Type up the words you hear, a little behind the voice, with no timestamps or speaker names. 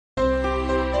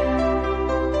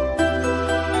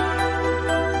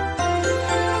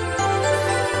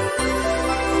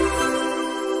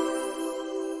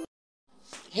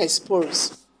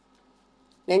Expose.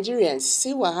 Nigerians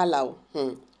see wahala.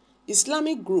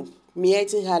 Islamic group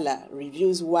Miyetti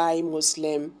reveals why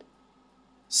Muslim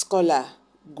scholar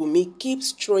Gumi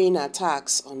keeps throwing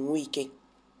attacks on Wike.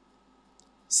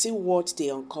 See what they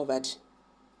uncovered,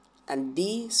 and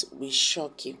this will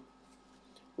shock you.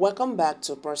 Welcome back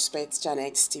to Prospect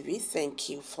Channel TV. Thank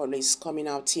you for always coming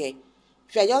out here.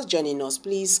 If you are just joining us,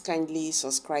 please kindly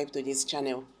subscribe to this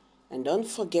channel and don't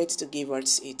forget to give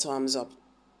us a thumbs up.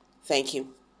 Thank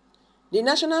you. The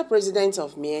national president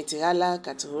of Miyetti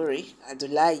category,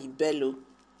 Abdullahi Bello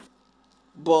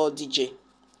Bodije,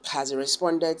 has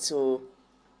responded to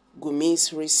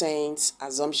Gumi's recent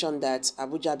assumption that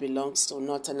Abuja belongs to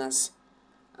Northerners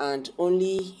and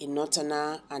only a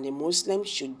Northerner and a Muslim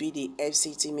should be the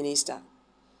FCT minister.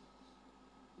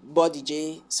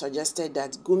 Bodije suggested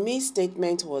that Gumi's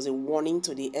statement was a warning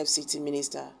to the FCT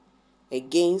minister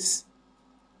against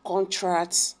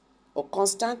contracts or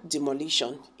constant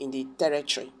demolition in the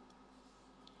territory.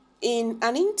 In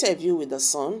an interview with The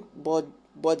Sun,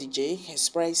 Bodije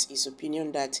expressed his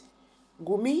opinion that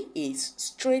Gumi is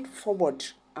straightforward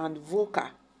and vocal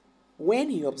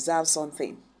when he observes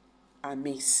something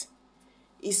amiss.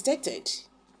 He stated,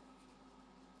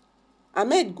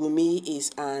 Ahmed Gumi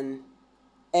is an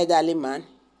elderly man,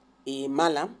 a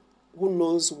malam who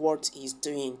knows what he's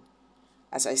doing.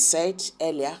 As I said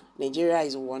earlier, Nigeria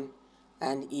is one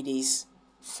and it is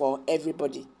for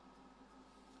everybody.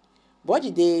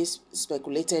 Bodije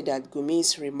speculated that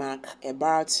Gumi's remark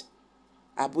about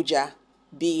Abuja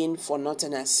being for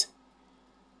Northerners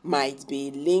might be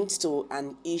linked to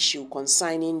an issue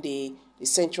concerning the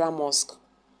Central Mosque.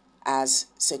 As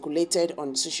circulated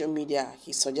on social media,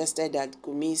 he suggested that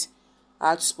Gumi's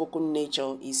outspoken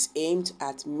nature is aimed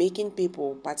at making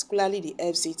people, particularly the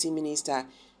FCT minister,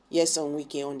 Nyesom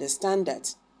Wike, understand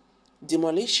that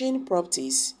demolishing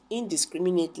properties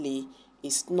indiscriminately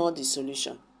is not the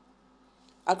solution.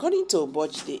 According to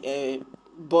Bodije,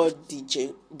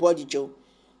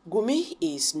 Gumi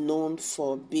is known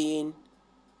for being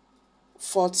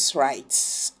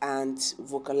forthright and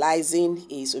vocalizing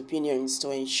his opinions to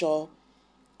ensure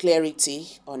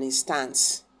clarity on his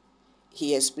stance.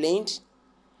 He explained,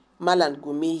 Malam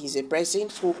Gumi is a person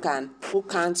who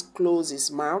can't close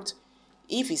his mouth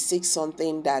if he sees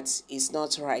something that is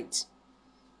not right.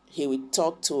 He will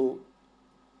talk to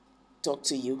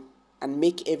you and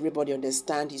make everybody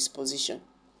understand his position.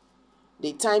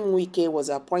 The time Wike was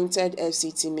appointed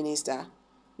FCT minister,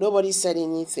 nobody said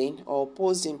anything or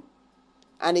opposed him.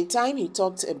 And the time he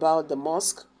talked about the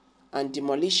mosque and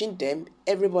demolishing them,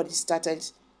 everybody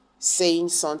started saying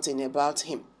something about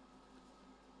him.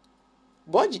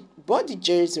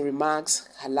 Bodije's remarks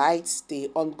highlight the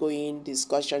ongoing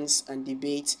discussions and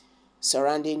debate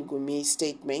surrounding Gumi's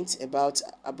statement about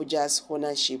Abuja's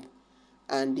ownership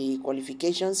and the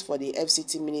qualifications for the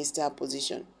FCT minister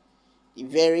position. The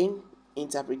varying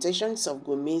interpretations of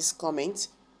Gumi's comments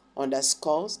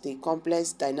underscores the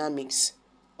complex dynamics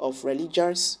of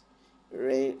religious,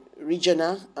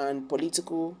 regional, and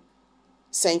political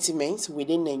sentiments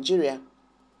within Nigeria.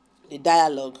 The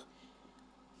dialogue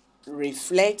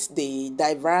reflects the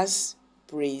diverse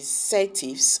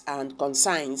perspectives and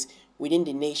concerns within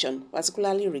the nation,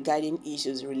 particularly regarding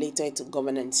issues related to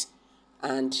governance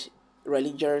and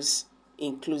religious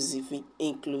inclusivity.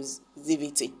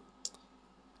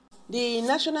 The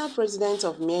national president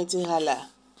of Miyetti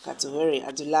category,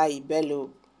 Abdullahi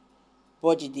Bello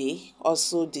Bodije,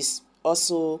 also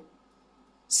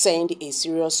sent a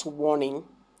serious warning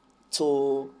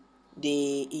to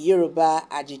the Yoruba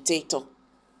agitator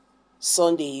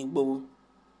Sunday Igboho.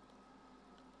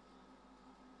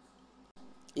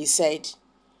 He said,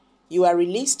 "You are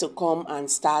released to come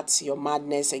and start your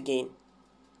madness again."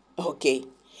 Okay.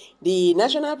 The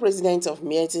national president of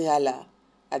Miyetti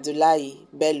Abdullahi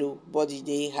Bello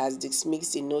Bodije, has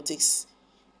dismissed the notice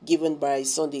given by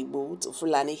Sunday Igboho to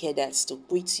Fulani herders to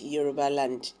quit Yoruba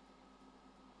land.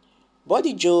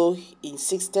 Bodije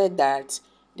insisted that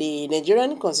the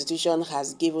Nigerian constitution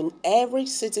has given every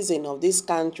citizen of this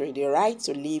country the right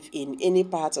to live in any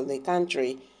part of the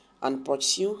country and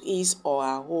pursue his or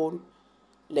her own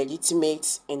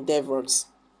legitimate endeavors.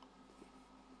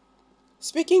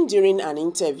 Speaking during an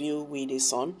interview with The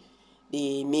Sun,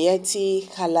 the Miyetti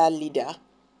leader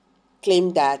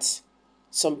claimed that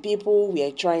some people were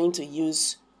trying to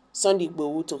use Sunday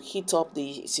Igboho to heat up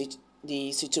the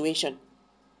situation.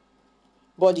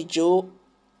 Bodije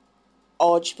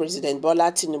urged President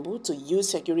Bola Tinubu to use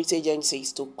security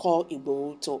agencies to call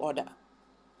Igboho to order.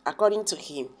 According to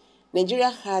him, Nigeria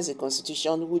has a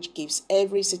constitution which gives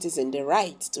every citizen the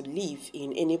right to live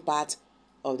in any part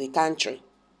of the country.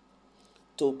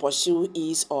 to pursue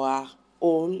his or her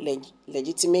own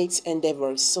legitimate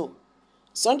endeavors. So,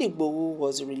 Sunday Igboho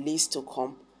was released to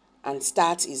come and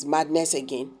start his madness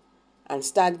again and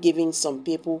start giving some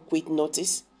people quick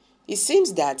notice. It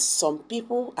seems that some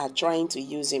people are trying to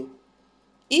use him.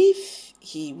 If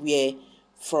he were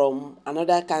from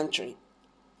another country,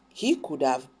 he could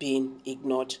have been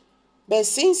ignored. But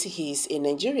since he is a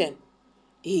Nigerian,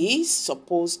 he's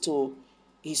supposed to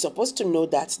know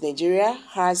that Nigeria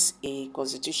has a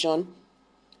constitution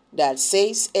that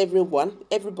says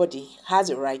everybody has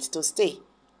a right to stay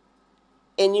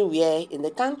anywhere in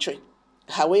the country.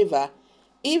 However,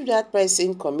 if that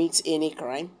person commits any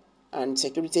crime and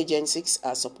security agencies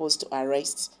are supposed to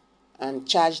arrest and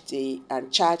charge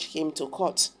him to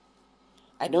court,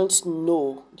 I don't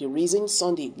know the reason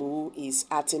Sunday Igboho is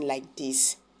acting like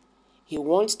this. He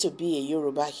wants to be a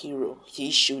Yoruba hero.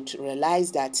 He should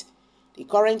realize that the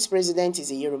current president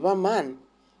is a Yoruba man.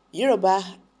 Yoruba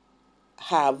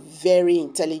have very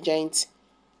intelligent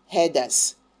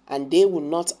headers, and they will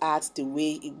not act the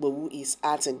way Igboho is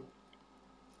acting.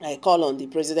 I call on the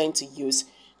president to use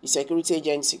the security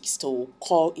agencies to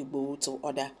call Igboho to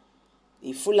order.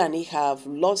 The Fulani have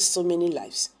lost so many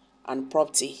lives and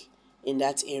property in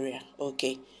that area.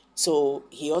 Okay, so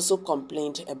he also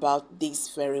complained about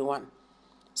this very one.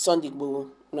 Sunday Igboho,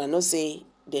 una know say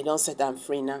they don't set am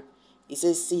free now. He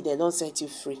says, see, they don't set you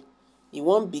free. You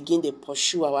won't begin to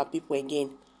pursue our people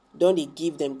again. Don't they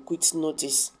give them quick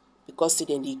notice because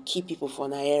then they keep people for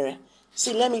Nigeria.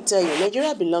 See, let me tell you,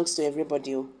 Nigeria belongs to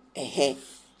everybody.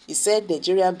 He said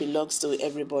Nigeria belongs to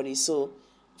everybody. So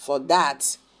for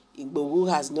that, Igboho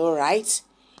has no right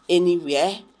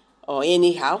anywhere or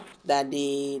anyhow that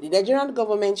the Nigerian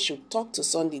government should talk to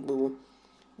Sunday Igboho.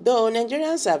 Though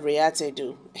Nigerians have reacted,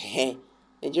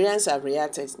 Nigerians have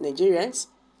reacted. Nigerians,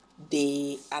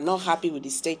 they are not happy with the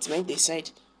statement. They said,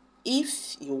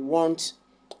 if you want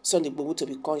Sunday Igboho to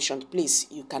be cautioned, please,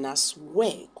 you can as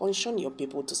well caution your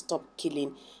people to stop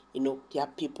killing, their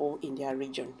people in their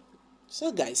region.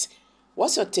 So, guys,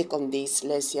 what's your take on this?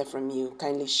 Let's hear from you.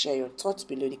 Kindly share your thoughts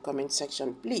below the comment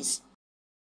section, please.